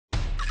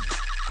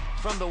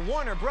From the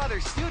Warner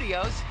Brothers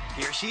Studios,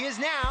 here she is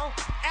now,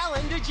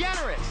 Ellen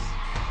DeGeneres.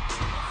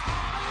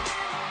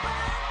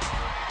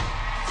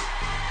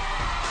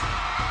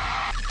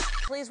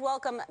 Please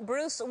welcome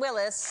Bruce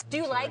Willis. Do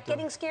you like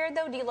getting scared,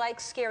 though? Do you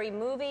like scary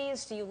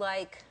movies? Do you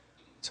like...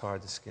 It's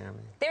hard to scare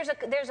me.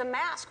 There's a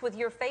mask with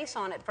your face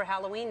on it for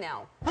Halloween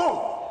now.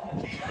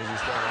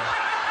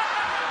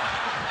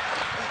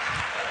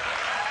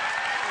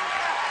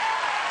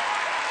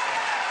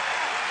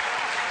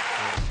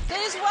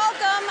 Please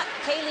welcome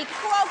Kaley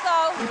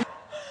Cuoco.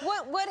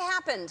 What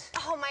happened?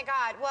 Oh my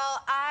God.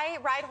 Well, I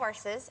ride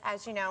horses,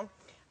 as you know.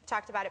 I've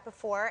talked about it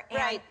before. And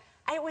right.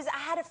 I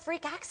had a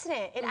freak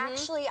accident. It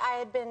actually,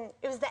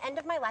 it was the end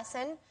of my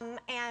lesson.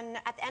 And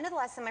at the end of the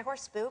lesson, my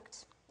horse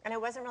spooked. And I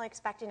wasn't really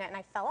expecting it, and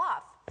I fell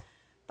off.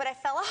 But I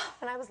fell off,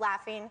 and I was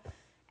laughing.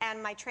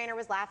 And my trainer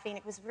was laughing.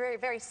 It was very,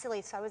 very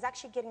silly. So I was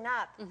actually getting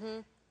up.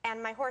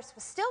 And my horse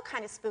was still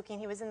kind of spooking.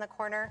 He was in the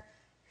corner.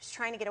 He was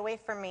trying to get away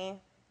from me.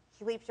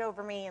 He leaped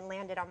over me and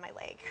landed on my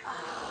leg.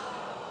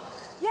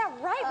 Yeah,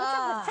 right. What's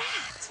up with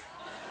that?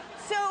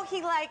 So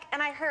he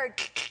and I heard.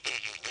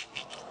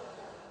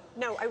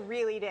 No, I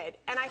really did.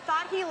 And I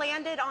thought he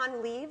landed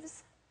on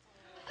leaves.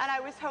 And I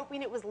was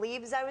hoping it was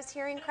leaves I was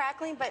hearing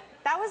crackling, but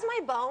that was my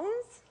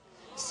bones.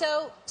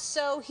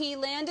 So he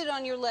landed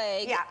on your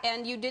leg, yeah.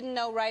 And you didn't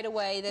know right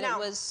away that it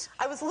was...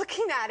 I was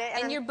looking at it.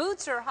 And your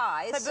boots are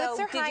high, my boots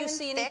are high did you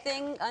see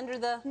anything under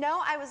the...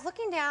 No, I was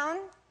looking down,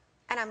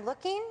 and I'm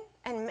looking,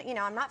 and, you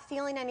know, I'm not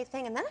feeling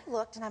anything. And then I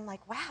looked, and I'm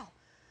like, wow,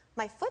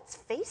 my foot's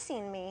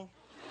facing me.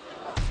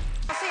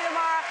 I'll see you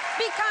tomorrow.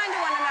 Be kind to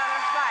one another.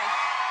 Bye.